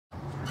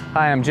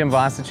Hi, I'm Jim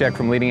Vosicek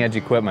from Leading Edge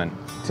Equipment.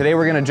 Today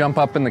we're going to jump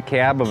up in the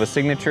cab of a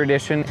Signature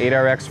Edition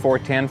 8RX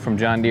 410 from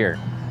John Deere.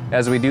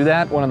 As we do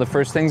that, one of the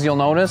first things you'll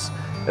notice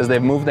is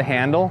they've moved the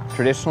handle.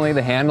 Traditionally,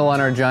 the handle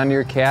on our John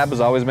Deere cab has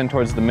always been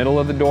towards the middle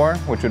of the door,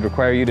 which would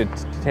require you to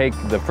take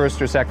the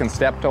first or second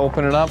step to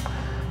open it up.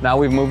 Now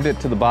we've moved it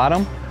to the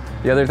bottom.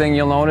 The other thing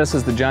you'll notice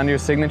is the John Deere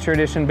Signature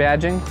Edition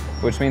badging,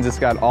 which means it's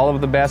got all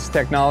of the best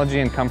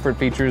technology and comfort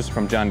features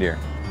from John Deere.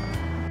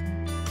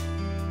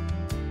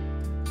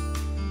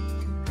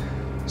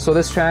 So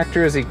this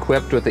tractor is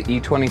equipped with the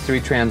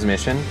E23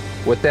 transmission.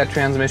 With that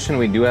transmission,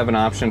 we do have an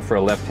option for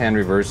a left-hand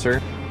reverser.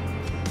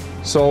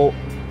 So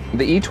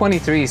the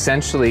E23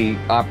 essentially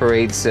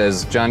operates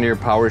as John Deere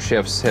power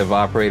shifts have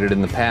operated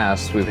in the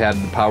past. We've had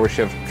the power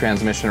shift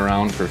transmission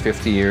around for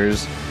 50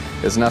 years.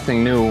 It's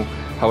nothing new.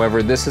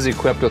 However, this is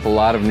equipped with a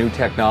lot of new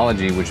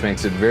technology, which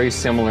makes it very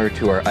similar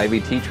to our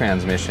IVT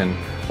transmission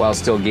while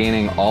still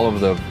gaining all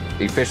of the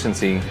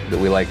efficiency that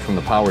we like from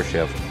the power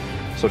shift.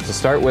 So to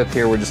start with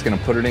here, we're just going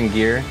to put it in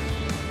gear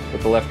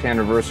with the left-hand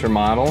reverser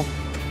model.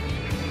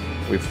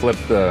 We flip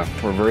the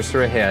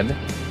reverser ahead.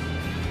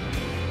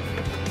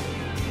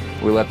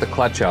 We let the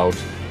clutch out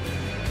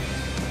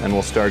and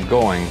we'll start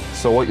going.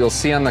 So what you'll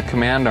see on the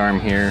command arm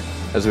here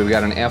is we've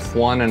got an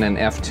F1 and an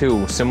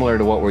F2, similar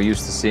to what we're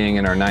used to seeing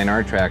in our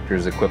 9R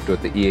tractors equipped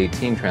with the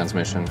E18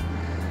 transmission.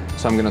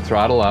 So I'm going to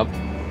throttle up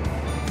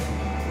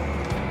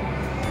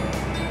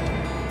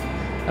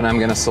and I'm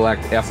going to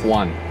select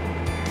F1.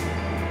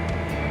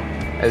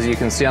 As you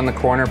can see on the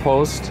corner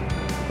post,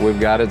 we've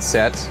got it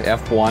set.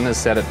 F1 is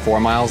set at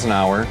 4 miles an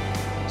hour,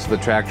 so the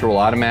tractor will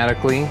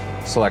automatically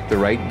select the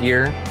right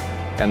gear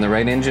and the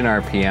right engine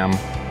RPM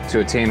to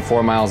attain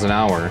 4 miles an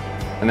hour,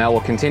 and that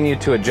will continue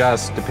to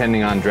adjust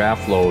depending on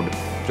draft load,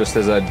 just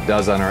as it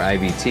does on our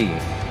IVT.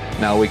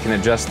 Now we can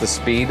adjust the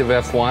speed of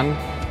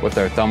F1 with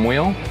our thumb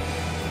wheel.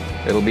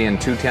 It'll be in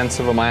 0.2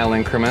 of a mile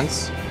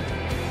increments.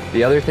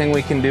 The other thing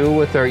we can do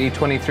with our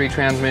E23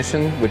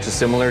 transmission, which is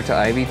similar to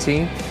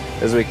IVT,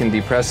 is we can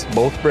depress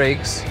both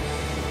brakes,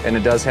 and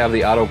it does have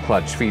the auto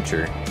clutch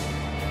feature.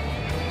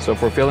 So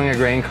if we're filling a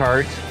grain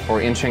cart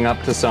or inching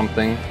up to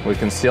something, we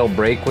can still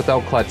brake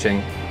without clutching,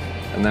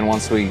 and then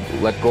once we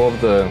let go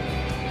of the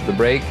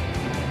brake,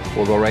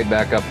 we'll go right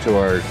back up to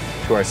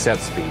our set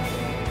speed.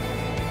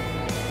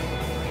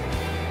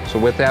 So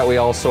with that, we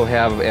also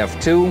have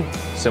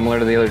F2, similar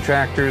to the other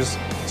tractors,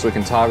 so we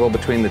can toggle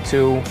between the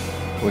two.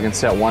 We can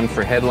set one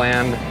for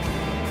headland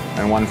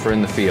and one for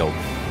in the field.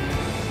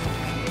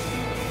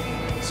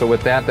 So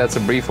with that, that's a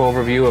brief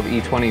overview of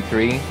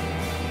E23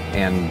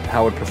 and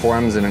how it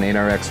performs in an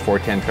 8RX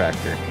 410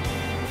 tractor.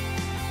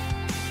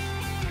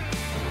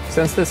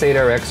 Since this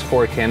 8RX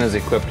 410 is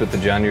equipped with the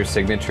John Deere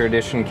Signature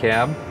Edition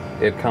cab,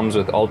 it comes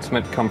with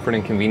Ultimate Comfort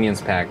and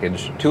Convenience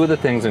Package. Two of the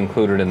things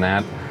included in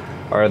that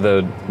are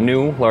the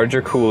new,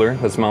 larger cooler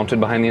that's mounted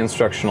behind the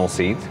instructional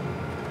seat,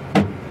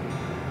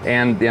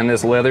 and then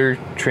this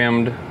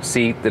leather-trimmed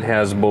seat that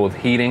has both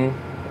heating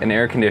and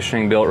air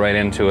conditioning built right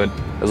into it,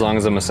 as long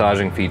as a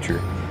massaging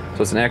feature.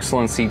 So it's an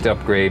excellent seat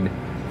upgrade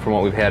from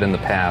what we've had in the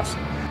past.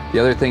 The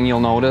other thing you'll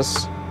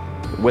notice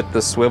with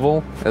the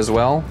swivel as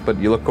well, but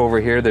you look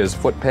over here, there's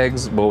foot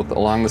pegs both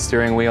along the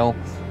steering wheel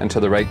and to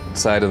the right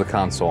side of the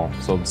console.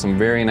 So some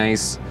very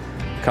nice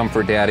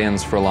comfort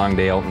add-ins for a long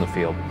day out in the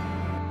field.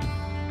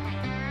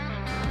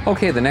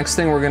 Okay, the next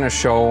thing we're going to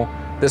show,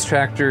 this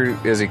tractor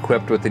is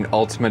equipped with the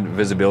Ultimate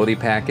Visibility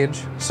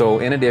Package. So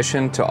in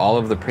addition to all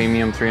of the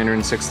premium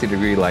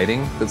 360-degree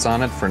lighting that's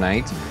on it for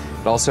night,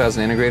 it also has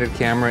an integrated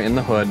camera in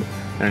the hood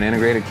and an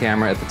integrated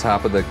camera at the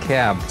top of the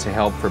cab to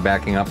help for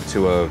backing up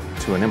to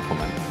an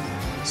implement.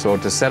 So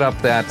to set up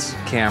that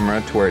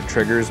camera to where it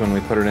triggers when we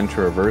put it into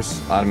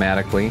reverse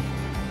automatically,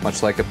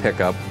 much like a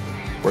pickup,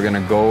 we're going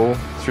to go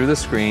through the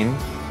screen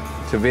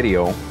to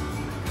video.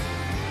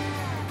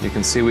 You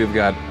can see we've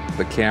got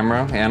the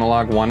camera.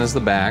 Analog 1 is the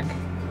back.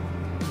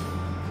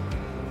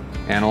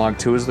 Analog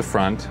 2 is the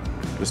front,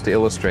 just to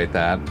illustrate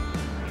that.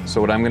 So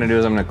what I'm going to do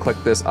is I'm going to click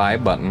this I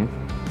button,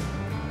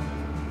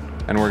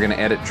 and we're going to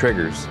edit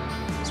triggers.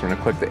 So we're going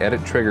to click the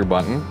edit trigger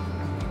button.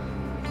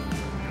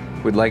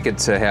 We'd like it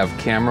to have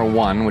camera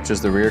 1, which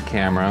is the rear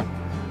camera,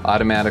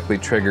 automatically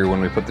trigger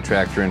when we put the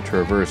tractor into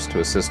reverse to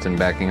assist in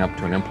backing up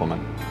to an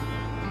implement.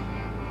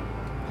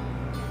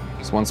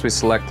 So once we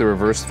select the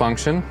reverse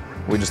function,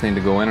 we just need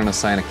to go in and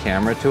assign a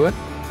camera to it.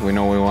 We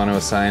know we want to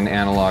assign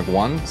analog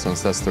 1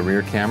 since that's the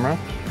rear camera.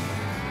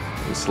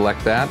 We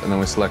select that and then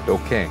we select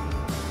OK.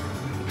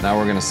 Now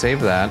we're going to save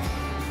that.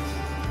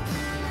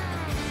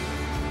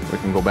 We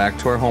can go back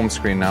to our home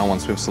screen now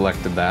once we've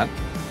selected that.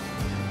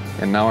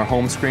 And now our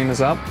home screen is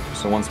up,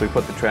 so once we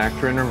put the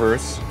tractor in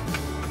reverse,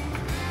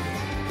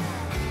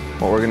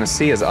 what we're going to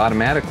see is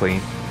automatically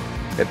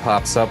it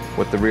pops up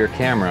with the rear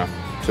camera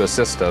to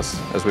assist us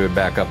as we would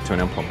back up to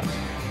an implement.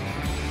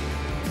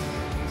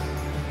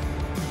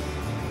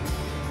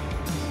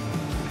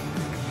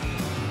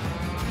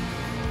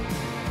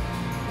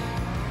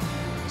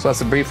 So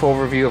that's a brief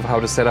overview of how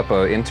to set up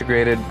an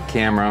integrated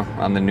camera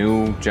on the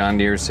new John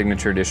Deere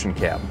Signature Edition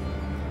cab.